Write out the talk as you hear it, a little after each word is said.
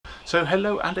So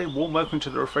hello and a warm welcome to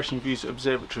the Refreshing Views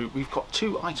Observatory. We've got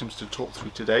two items to talk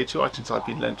through today, two items I've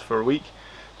been lent for a week.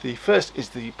 The first is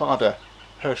the Baader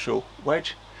Herschel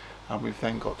Wedge, and we've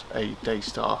then got a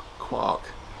Daystar Quark.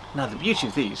 Now the beauty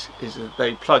of these is that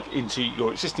they plug into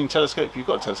your existing telescope. You've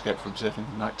got a telescope for observing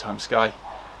the nighttime sky,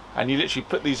 and you literally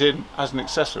put these in as an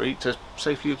accessory to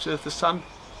safely observe the sun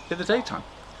in the daytime.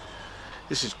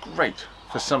 This is great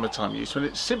for summertime use when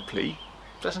it simply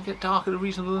doesn't get dark at a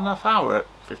reasonable enough hour at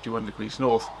 51 degrees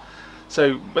north.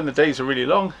 So when the days are really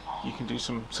long, you can do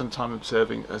some time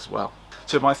observing as well.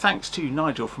 So my thanks to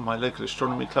Nigel from my local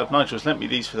astronomy club. Nigel's lent me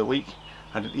these for the week,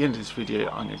 and at the end of this video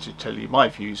I'm going to tell you my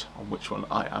views on which one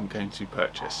I am going to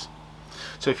purchase.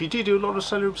 So if you do a lot of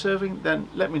solar observing, then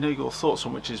let me know your thoughts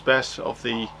on which is best, of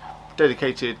the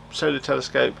dedicated solar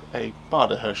telescope, a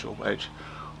Baader Herschel Wedge,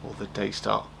 or the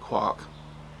Daystar Quark.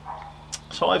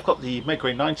 So I've got the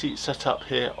Megray 90 set up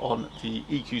here on the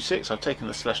EQ6. I've taken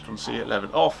the Celestron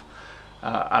C11 off,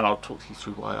 and I'll talk you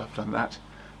through why I've done that.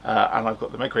 And I've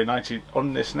got the Megray 90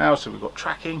 on this now, so we've got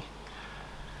tracking.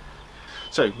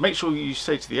 So make sure you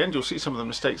stay to the end. You'll see some of the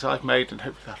mistakes I've made, and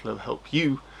hopefully that'll help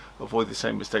you avoid the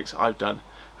same mistakes I've done.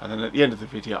 And then at the end of the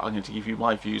video I'm going to give you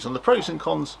my views on the pros and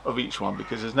cons of each one,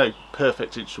 because there's no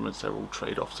perfect instruments, they're all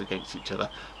trade-offs against each other.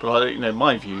 But I'll let you know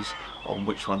my views on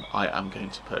which one I am going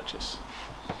to purchase.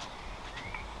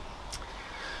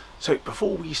 So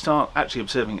before we start actually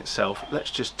observing itself, let's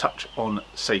just touch on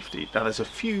safety. Now there's a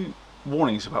few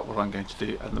warnings about what I'm going to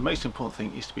do, and the most important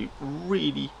thing is to be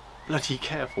really bloody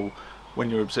careful when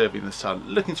you're observing the sun.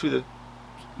 Looking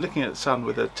at the sun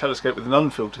with a telescope, with an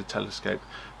unfiltered telescope,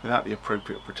 without the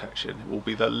appropriate protection, it will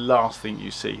be the last thing you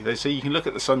see. They say you can look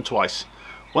at the sun twice,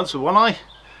 once with one eye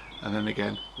and then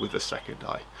again with the second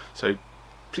eye. So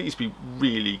please be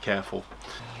really careful.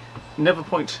 Never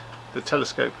point the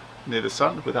telescope near the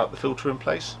sun without the filter in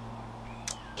place.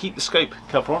 Keep the scope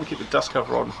cover on, keep the dust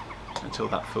cover on until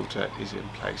that filter is in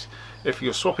place. If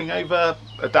you're swapping over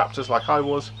adapters like I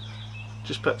was,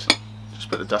 just put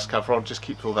the dust cover on, just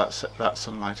keep all that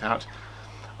sunlight out.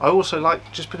 I also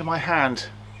like just putting my hand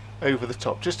over the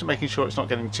top, just to making sure it's not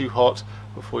getting too hot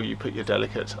before you put your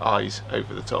delicate eyes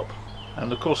over the top.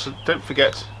 And of course, don't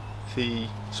forget the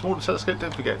smaller telescope,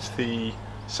 don't forget the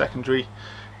secondary.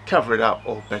 Cover it up,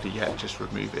 or better yet, just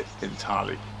remove it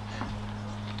entirely.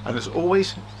 And as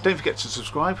always, don't forget to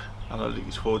subscribe, and I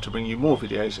look forward to bringing you more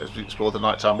videos as we explore the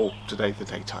nighttime, or today the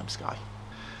daytime sky.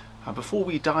 And before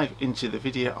we dive into the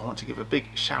video, I want to give a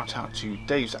big shout out to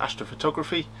Dave's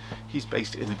Astrophotography. He's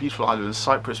based in the beautiful island of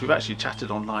Cyprus. We've actually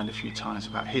chatted online a few times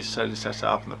about his solar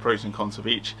setup and the pros and cons of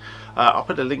each. I'll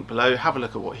put a link below, have a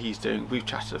look at what he's doing. We've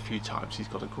chatted a few times. He's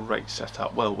got a great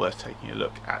setup, well worth taking a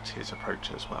look at his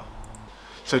approach as well.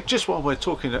 So just while we're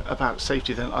talking about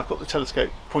safety then, I've got the telescope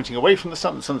pointing away from the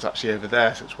sun. The sun's actually over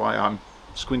there, so that's why I'm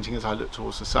squinting as I look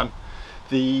towards the sun.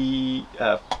 The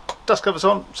dust cover's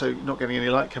on, so you're not getting any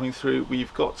light coming through.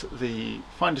 We've got the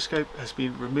finder scope has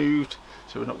been removed,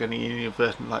 so we're not getting any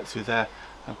inadvertent light through there.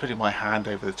 I'm putting my hand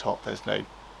over the top, there's no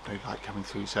light coming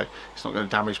through, so it's not going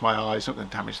to damage my eyes, it's not going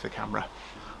to damage the camera.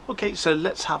 Okay, so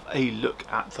let's have a look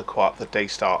at the Quark, the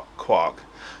Daystar Quark.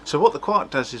 So what the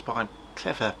Quark does is, by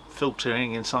clever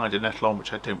filtering inside an ettalon,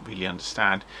 which I don't really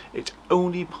understand, it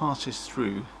only passes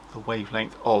through the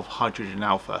wavelength of hydrogen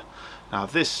alpha. Now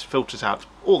this filters out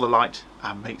all the light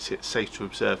and makes it safe to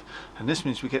observe, and this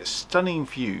means we get stunning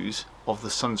views of the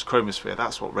sun's chromosphere.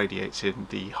 That's what radiates in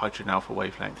the hydrogen alpha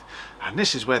wavelength, and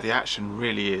this is where the action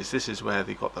really is. This is where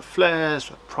they've got the flares,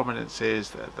 the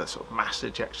prominences, the sort of mass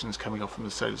ejections coming off from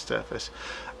the solar surface,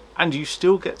 and you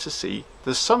still get to see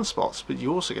the sunspots, but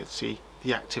you also get to see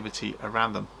the activity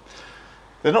around them.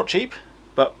 They're not cheap,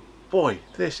 but boy,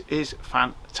 this is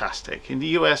fantastic. In the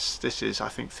US, this is I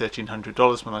think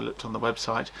 $1,300 when I looked on the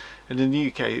website, and in the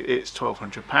UK it's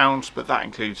 £1,200, but that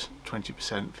includes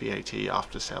 20% VAT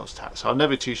after sales tax. So I'm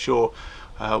never too sure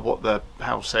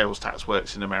how sales tax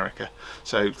works in America.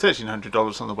 So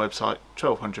 $1,300 on the website,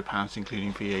 £1,200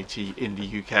 including VAT in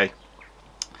the UK.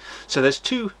 So there's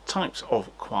two types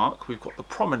of quark. We've got the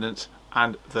prominence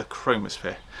and the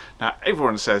chromosphere. Now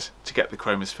everyone says to get the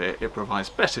chromosphere it provides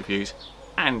better views,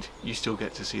 and you still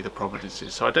get to see the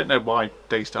prominences. So I don't know why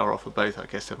Daystar offer both. I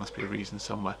guess there must be a reason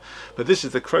somewhere. But this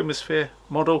is the chromosphere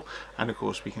model, and of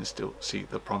course we can still see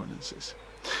the prominences.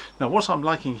 Now what I'm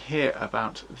liking here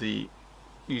about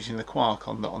using the Quark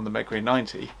on the Megray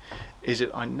 90 is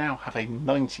that I now have a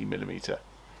 90mm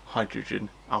hydrogen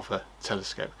alpha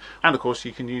telescope, and of course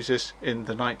you can use this in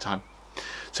the night time.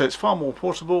 So it's far more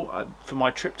portable. For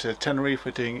my trip to Tenerife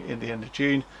we're doing in the end of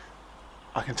June,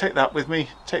 I can take that with me,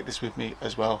 take this with me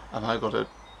as well, and I've got a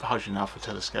hydrogen alpha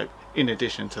telescope in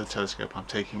addition to the telescope I'm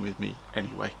taking with me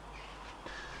anyway.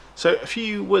 So a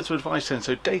few words of advice then.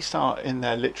 So Daystar in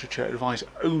their literature advise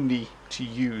only to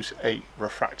use a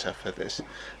refractor for this.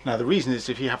 Now the reason is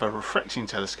if you have a refracting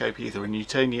telescope, either a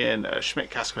Newtonian, a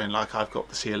Schmidt-Cassegrain like I've got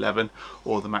the C11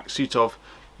 or the Maksutov,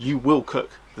 you will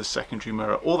cook the secondary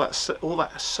mirror. All that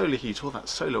solar heat, all that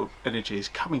solar energy is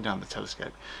coming down the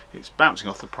telescope. It's bouncing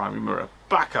off the primary mirror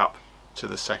back up to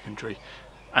the secondary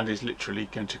and is literally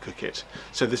going to cook it.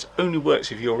 So this only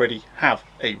works if you already have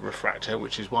a refractor,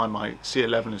 which is why my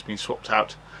C11 has been swapped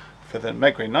out for the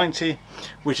Megrez 90,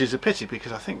 which is a pity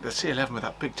because I think the C11 with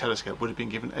that big telescope would have been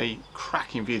given a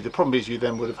cracking view. The problem is you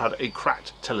then would have had a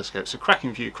cracked telescope. So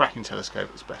cracking view, cracking telescope,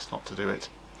 it's best not to do it.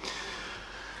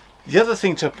 The other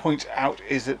thing to point out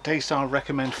is that Daystar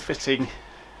recommend fitting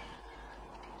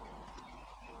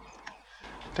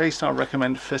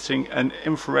an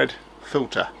infrared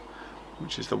filter,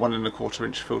 which is the 1 1/4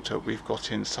 inch filter we've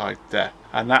got inside there,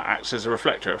 and that acts as a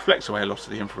reflector. It reflects away a lot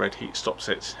of the infrared heat, stops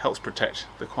it, helps protect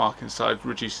the quark inside,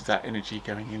 reduces that energy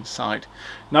going inside.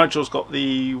 Nigel's got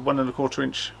the 1 1/4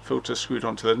 inch filter screwed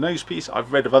onto the nose piece.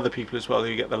 I've read of other people as well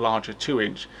who get the larger 2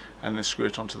 inch and then screw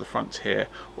it onto the front here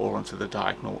or onto the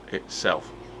diagonal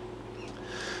itself.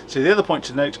 So the other point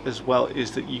to note as well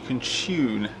is that you can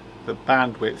tune the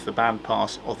bandwidth, the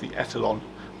bandpass of the Etalon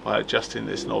by adjusting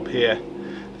this knob here.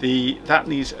 That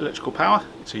needs electrical power,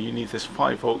 so you need this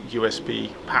 5-volt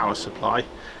USB power supply.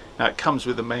 Now it comes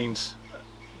with the mains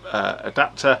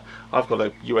adapter. I've got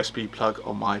a USB plug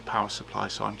on my power supply,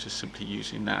 so I'm just simply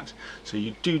using that. So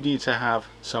you do need to have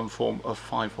some form of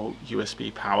 5-volt USB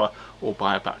power or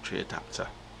buy a battery adapter.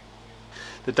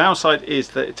 The downside is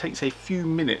that it takes a few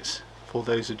minutes for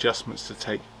those adjustments to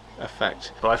take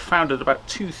effect, but I found that about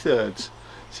 2/3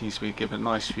 seems to be given a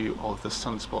nice view of the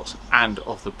sunspots and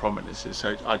of the prominences.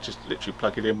 So I just literally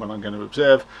plug it in when I'm going to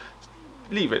observe,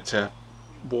 leave it to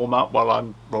warm up while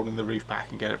I'm rolling the roof back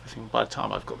and get everything. By the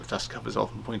time I've got the dust covers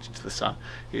off and pointing to the sun,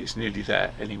 it's nearly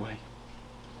there anyway.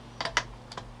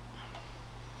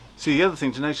 So the other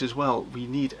thing to note as well, we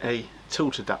need a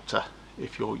tilt adapter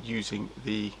if you're using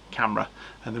the camera,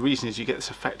 and the reason is you get this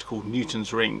effect called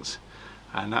Newton's rings.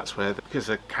 And that's where, because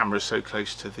the camera is so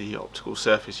close to the optical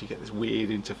surface, you get this weird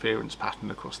interference pattern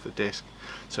across the disc.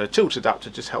 So a tilt adapter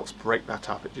just helps break that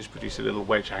up. It just produces a little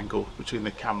wedge angle between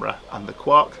the camera and the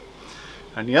quark.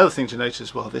 And the other thing to note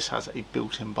as well, this has a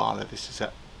built-in Barlow. This is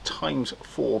a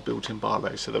 ×4 built-in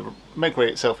Barlow. So the Megrez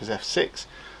itself is f6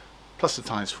 plus the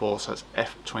 ×4, so it's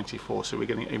f24. So we're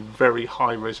getting a very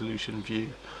high resolution view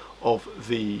of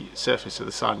the surface of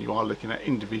the sun. You are looking at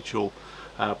individual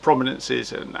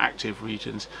prominences and active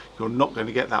regions. You're not going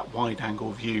to get that wide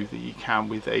angle view that you can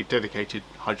with a dedicated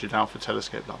hydrogen alpha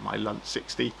telescope like my Lunt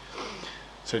 60.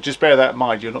 So just bear that in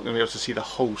mind, you're not going to be able to see the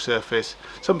whole surface.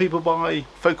 Some people buy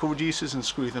focal reducers and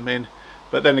screw them in,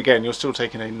 but then again you're still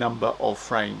taking a number of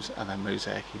frames and then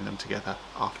mosaicing them together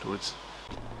afterwards.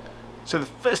 So the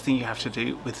first thing you have to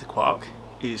do with the Quark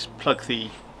is plug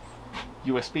the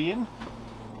USB in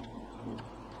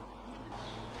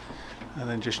and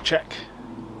then just check.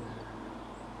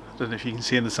 I don't know if you can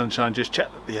see in the sunshine, just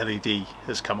check that the LED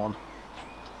has come on.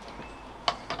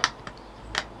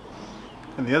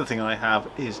 And the other thing I have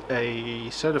is a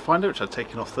solar finder, which I've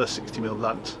taken off the 60mm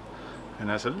Lunt, and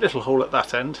there's a little hole at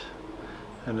that end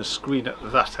and a screen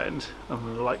at that end,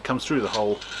 and the light comes through the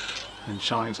hole and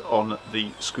shines on the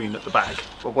screen at the back.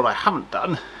 But what I haven't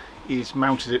done is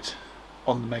mounted it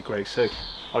on the Megrez, so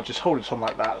I'll just hold it on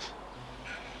like that.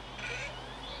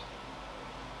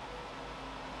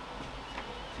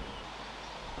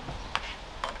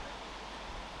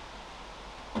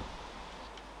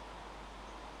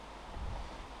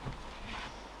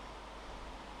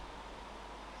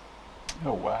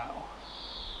 Oh wow.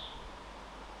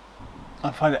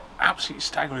 I find it absolutely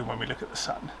staggering when we look at the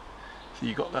sun. So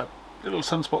you've got the little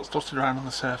sunspots dotted around on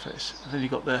the surface, and then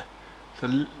you've got the what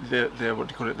do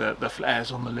you call it, the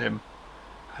flares on the limb,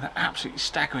 and they're absolutely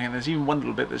staggering, and there's even one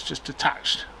little bit that's just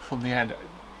detached from the end.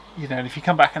 You know, and if you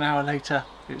come back an hour later,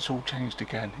 it's all changed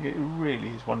again. It really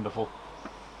is wonderful.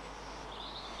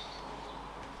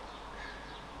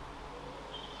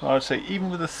 So I would say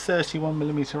even with a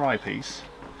 31mm eyepiece,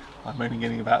 I'm only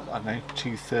getting about, I don't know,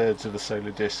 2/3 of the solar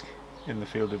disk in the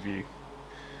field of view.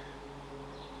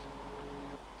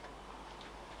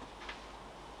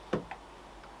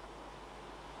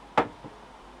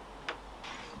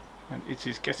 And it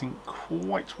is getting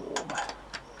quite warm.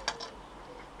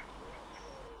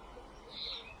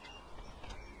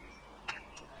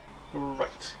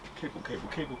 Right,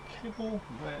 cable.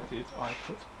 Where did I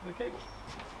put the cable?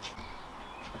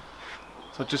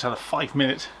 So I just had a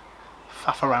 5-minute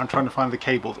faff around trying to find the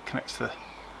cable that connects the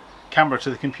camera to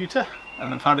the computer,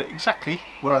 and then found it exactly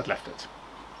where I'd left it.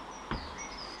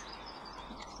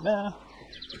 Now,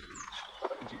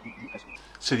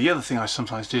 so the other thing I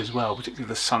sometimes do as well, particularly if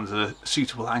the sun's at a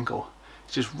suitable angle,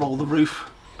 is just roll the roof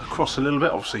across a little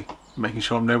bit, obviously making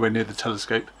sure I'm nowhere near the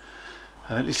telescope,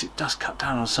 and at least it does cut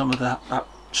down on some of that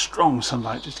strong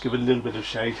sunlight, just to give it a little bit of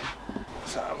shade.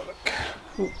 Let's have a look.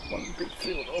 Ooh, one big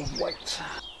field of white.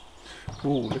 Oh,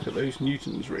 look at those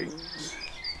Newton's rings.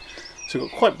 So we've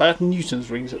got quite bad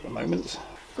Newton's rings at the moment.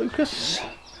 Focus.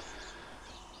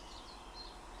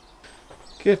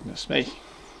 Goodness me,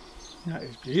 that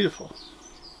is beautiful.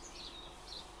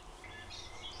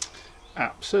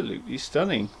 Absolutely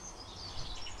stunning.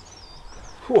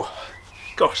 Whew.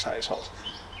 Gosh, that is hot.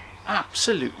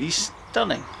 Absolutely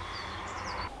stunning.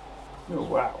 Oh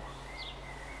wow.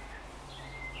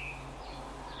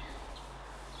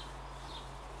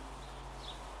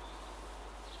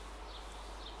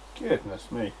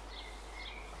 Goodness me.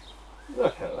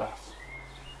 Look at that.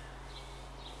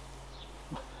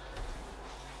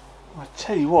 I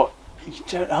tell you what, you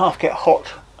don't half get hot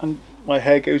and my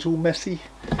hair goes all messy,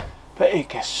 but it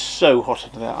gets so hot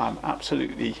under there, I'm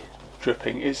absolutely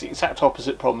dripping. It's the exact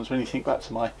opposite problems when you think back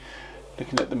to my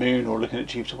looking at the moon or looking at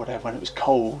Jupiter, whatever, when it was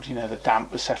cold, you know, the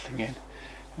damp was settling in.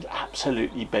 It was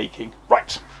absolutely baking.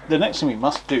 Right, the next thing we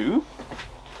must do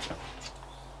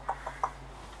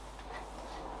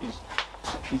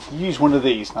is use one of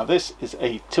these. Now this is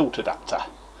a tilt adapter,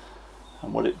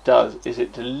 and what it does is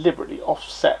it deliberately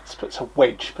offsets, puts a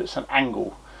wedge, puts an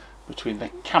angle between the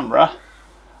camera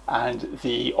and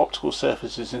the optical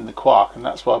surfaces in the quark, and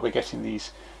that's why we're getting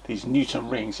these Newton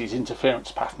rings, these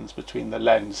interference patterns between the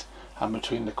lens and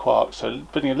between the quark. So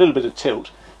putting a little bit of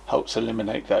tilt helps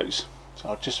eliminate those. So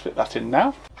I'll just fit that in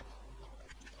now.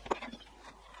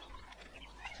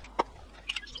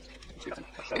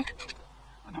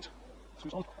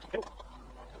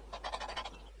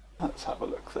 Let's have a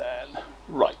look then.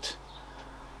 Right.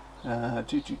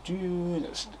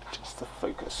 Let's adjust the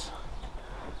focus.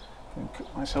 And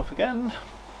cook myself again.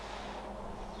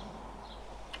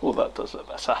 Oh, that does look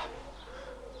better.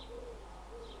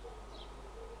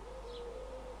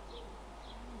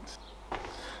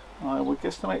 I would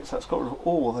guesstimate that's got rid of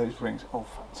all those rings. Oh,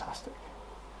 fantastic.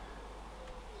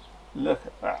 Look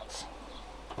at that.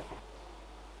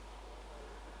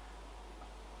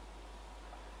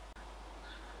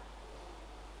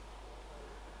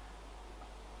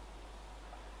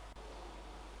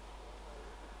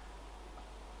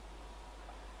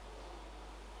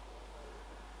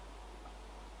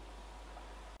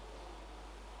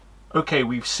 Okay,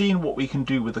 we've seen what we can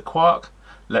do with the quark.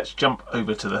 Let's jump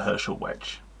over to the Herschel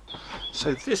Wedge.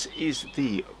 So this is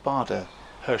the Baader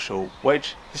Herschel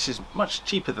Wedge. This is much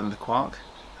cheaper than the quark,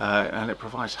 and it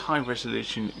provides high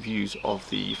resolution views of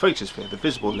the photosphere, the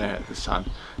visible layer of the sun.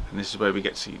 And this is where we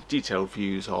get to see detailed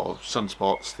views of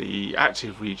sunspots, the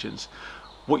active regions.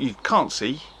 What you can't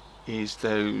see is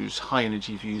those high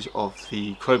energy views of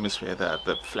the chromosphere,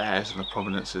 the flares and the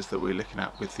prominences that we're looking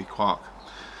at with the quark.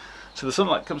 So the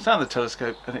sunlight comes down the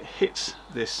telescope and it hits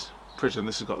this prism.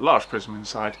 This has got a large prism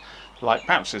inside. The light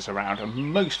bounces around and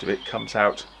most of it comes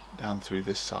out down through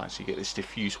this side. So you get this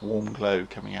diffuse warm glow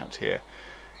coming out here.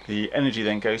 The energy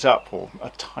then goes up, or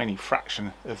a tiny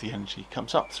fraction of the energy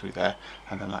comes up through there,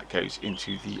 and then that goes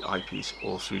into the eyepiece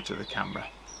or through to the camera.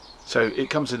 So it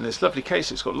comes in this lovely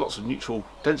case. It's got lots of neutral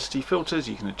density filters.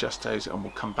 You can adjust those and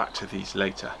we'll come back to these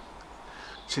later.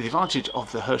 So the advantage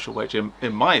of the Herschel Wedge, in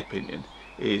my opinion,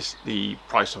 is the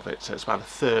price of it. So it's about a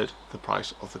third the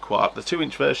price of the quark. The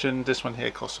 2-inch version, this one here,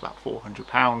 costs about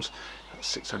 £400.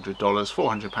 That's $600,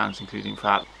 £400 including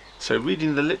VAT. So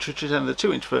reading the literature, then the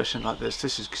 2-inch version like this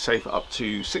is safe up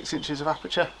to 6 inches of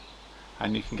aperture,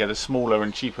 and you can get a smaller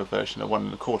and cheaper version, a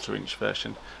 1¼ inch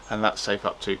version, and that's safe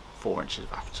up to 4 inches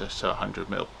of aperture, so 100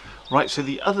 mil. Right, so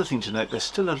the other thing to note, there's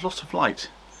still a lot of light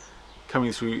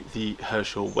coming through the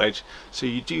Herschel Wedge, so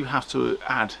you do have to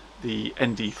add the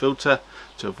ND filter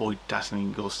to avoid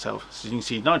dazzling yourself. So you can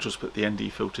see Nigel's put the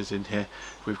ND filters in here.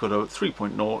 We've got a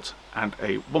 3.0 and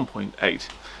a 1.8.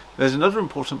 There's another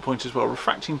important point as well.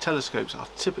 Refracting telescopes are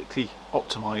typically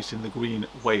optimized in the green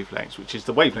wavelengths, which is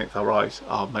the wavelength our eyes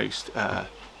are most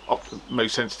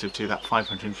sensitive to, that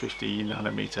 550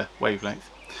 nanometer wavelength.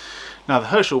 Now the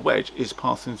Herschel Wedge is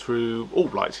passing through all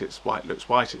lights. It's white looks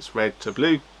white, it's red to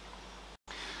blue.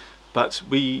 But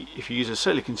if you use a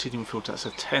solar continuum filter, that's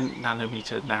a 10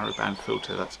 nanometer narrowband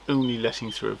filter. That's only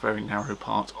letting through a very narrow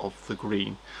part of the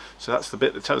green. So that's the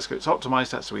bit the telescope's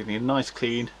optimized at, so we're getting a nice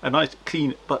clean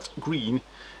but green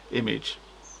image.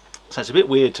 So it's a bit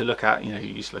weird to look at, you know,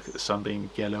 you used to look at the sun being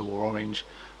yellow or orange,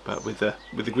 but with the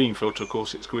green filter, of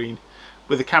course, it's green.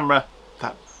 With the camera,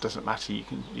 that doesn't matter. You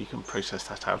can process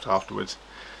that out afterwards.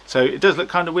 So it does look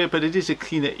kind of weird, but it is a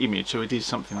cleaner image, so it is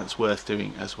something that's worth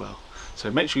doing as well. So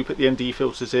make sure you put the ND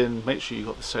filters in. Make sure you've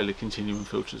got the solar continuum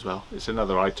filter as well. It's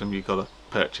another item you've got to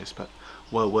purchase, but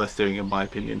well worth doing in my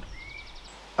opinion.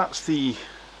 That's the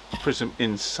prism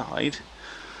inside.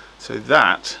 So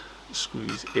that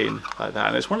screws in like that,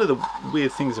 and it's one of the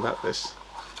weird things about this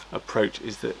approach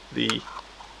is that is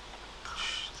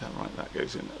that right? That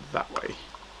goes in that way.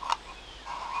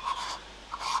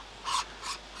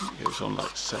 It goes on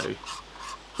like so,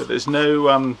 but there's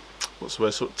no what's the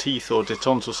word, sort of teeth or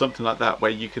detente or something like that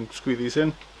where you can screw these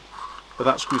in, but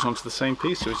that screws onto the same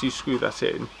piece. So as you screw that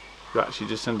in, you actually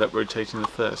just end up rotating the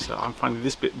first. So I'm finding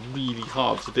this bit really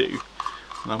hard to do,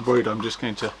 and I'm worried I'm just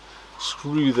going to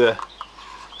screw the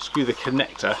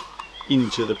connector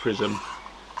into the prism.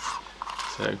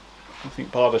 So I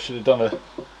think Baader should have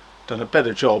done a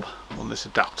better job on this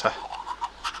adapter.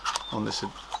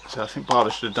 So I think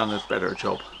Baader should have done a better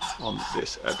job on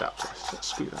this adapter. So let's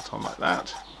screw that on like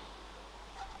that.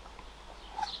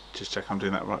 Just check I'm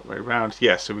doing that right way around.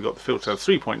 Yeah, so we've got the filter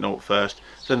 3.0 first,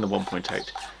 then the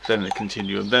 1.8, then the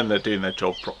continuum, then they're doing their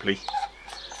job properly.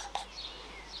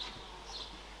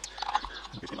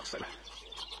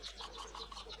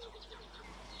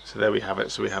 So there we have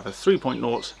it. So we have a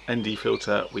 3.0 ND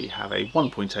filter, we have a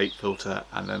 1.8 filter,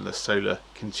 and then the solar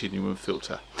continuum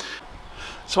filter.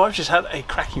 So I've just had a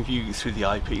cracking view through the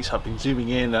eyepiece. I've been zooming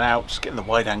in and out, just getting the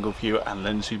wide angle view and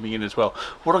then zooming in as well.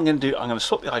 What I'm going to do, I'm going to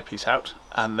swap the eyepiece out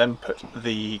and then put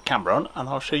the camera on, and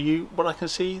I'll show you what I can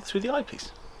see through the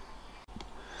eyepiece.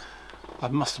 I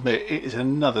must admit, it is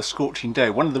another scorching day.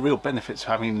 One of the real benefits of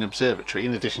having an observatory,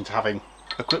 in addition to having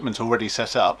equipment already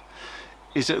set up,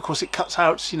 is that of course it cuts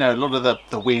out, you know, a lot of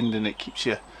the wind, and it keeps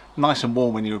you nice and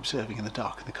warm when you're observing in the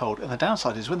dark and the cold. And the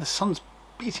downside is when the sun's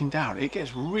beating down, it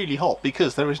gets really hot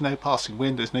because there is no passing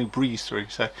wind, there's no breeze through,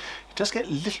 so it does get a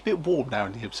little bit warm now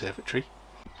in the observatory.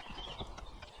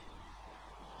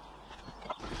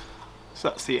 So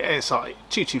that's the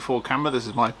ASI224 camera. This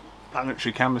is my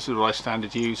planetary camera. This is what I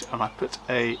standard use, and I put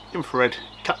a infrared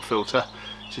cut filter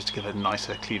just to give a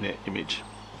nicer, cleaner image.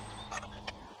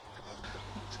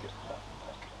 Let's get that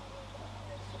back.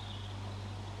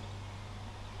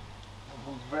 A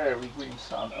very green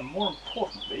sun, and more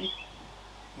importantly,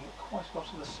 you get quite a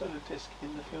lot of the solar disk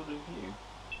in the field of view.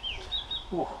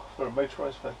 Ooh, for a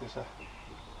motorised focuser.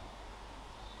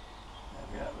 There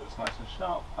we go, that's nice and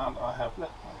sharp, and I have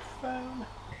left my phone.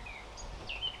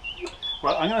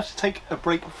 Right, I'm going to have to take a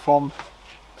break from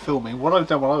filming. What I've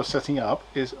done while I was setting up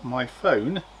is my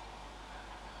phone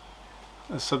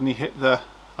has suddenly hit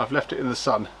I've left it in the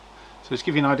sun. So just to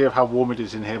give you an idea of how warm it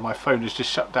is in here, my phone has just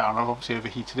shut down. I've obviously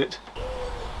overheated it.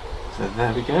 So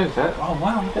there we go. Oh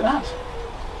wow, look at that.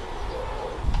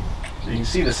 So you can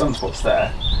see the sunspots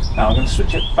there. Now I'm going to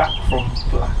switch it back from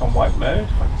black and white mode,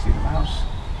 if I can see the mouse.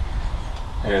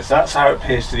 Yes, that's how it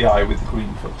appears to the eye with the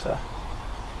green filter.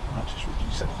 I'll just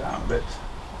reduce that down a bit.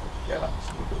 Yeah, that's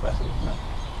a little bit better, isn't it?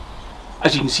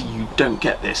 As you can see, you don't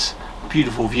get this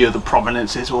beautiful view of the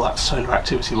prominences, all that solar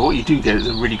activity, but what you do get is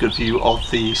a really good view of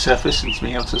the surface and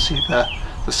being able to see the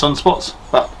sunspots,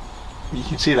 but you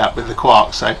can see that with the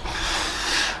quark, so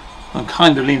I'm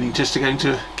kind of leaning just to going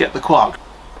to get the quark.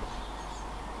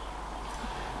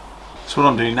 So what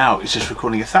I'm doing now is just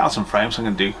recording 1,000 frames. I'm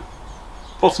going to do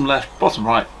bottom left, bottom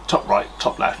right, top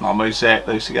left, and I'll mosaic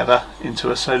those together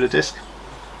into a solar disk.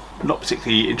 I'm not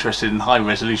particularly interested in high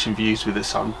resolution views with this,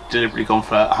 so I'm deliberately gone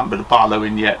for, I haven't put a Barlow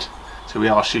in yet, so we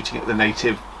are shooting at the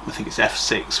native, I think it's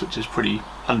f6, which is pretty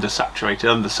undersaturated,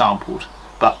 undersampled,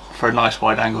 but for a nice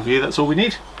wide angle view, that's all we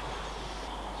need.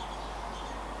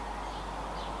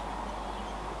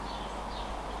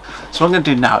 So what I'm going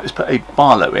to do now is put a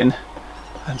Barlow in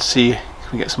and see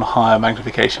if we get some higher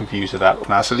magnification views of that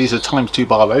now. So these are ×2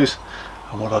 Barlows,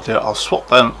 and what I'll do, I'll swap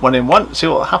them one in one, see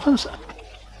what happens.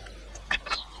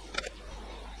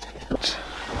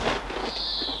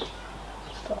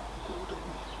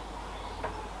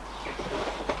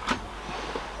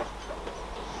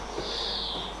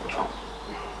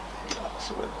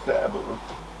 So we're there, but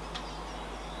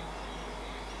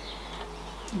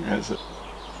there's it.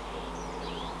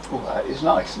 Oh, that is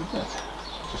nice, isn't it?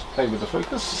 Just play with the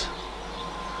focus.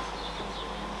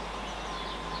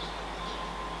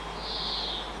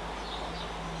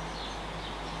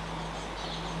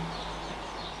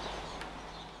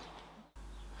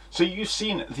 So you've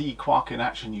seen the Quark in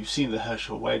action, you've seen the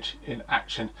Herschel Wedge in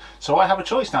action. So I have a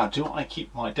choice now. Do I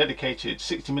keep my dedicated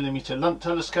 60mm Lunt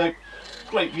telescope?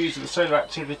 Great views of the solar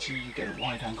activity, you get a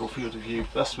wide angle field of view,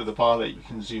 thus with the Baader you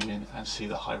can zoom in and see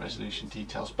the high resolution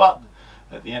details. But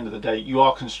at the end of the day, you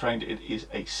are constrained. It is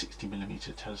a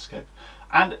 60mm telescope.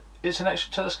 And it's an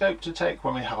extra telescope to take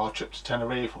when we have our trip to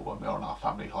Tenerife or when we're on our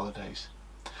family holidays.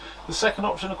 The second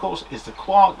option, of course, is the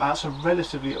Quark. That's a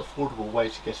relatively affordable way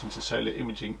to get into solar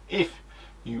imaging if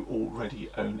you already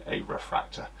own a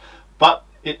refractor. But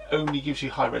it only gives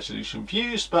you high resolution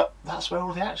views, but that's where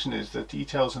all the action is, the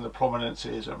details and the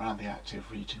prominences around the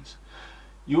active regions.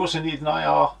 You also need an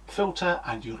IR filter,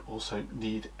 and you'll also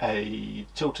need a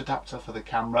tilt adapter for the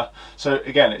camera. So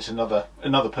again, it's another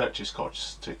purchase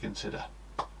cost to consider.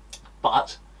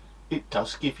 But it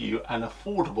does give you an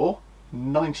affordable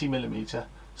 90mm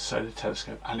solar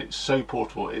telescope, and it's so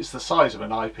portable. It's the size of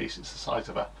an eyepiece, it's the size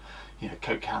of a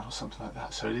Coke can or something like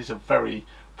that. So it is a very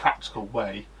practical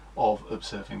way of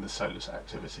observing the solar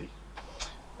activity.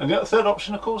 And the third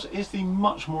option, of course, is the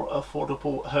much more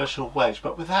affordable Herschel Wedge,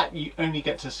 but with that you only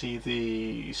get to see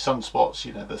the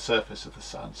sunspots, the surface of the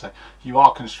sun. So you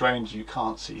are constrained, you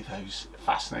can't see those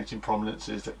fascinating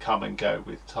prominences that come and go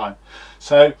with time.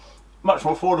 So much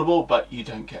more affordable, but you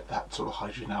don't get that sort of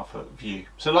hydrogen alpha view.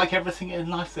 So like everything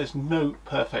in life, there's no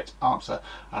perfect answer,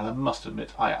 and I must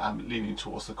admit I am leaning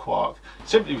towards the Quark,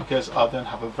 simply because I then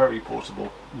have a very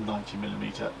portable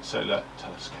 90mm solar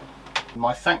telescope.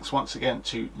 My thanks once again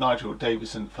to Nigel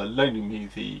Davison for loaning me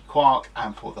the Quark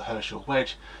and for the Herschel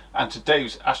Wedge, and to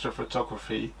Dave's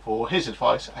Astrophotography for his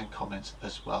advice and comments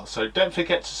as well. So don't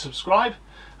forget to subscribe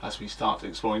as we start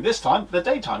exploring, this time, the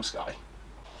daytime sky.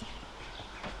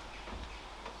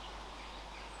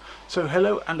 So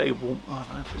hello and a warm, I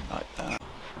don't like that.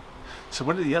 So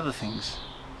one of the other things,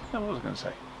 what was I going to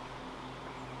say?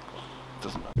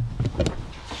 Doesn't matter.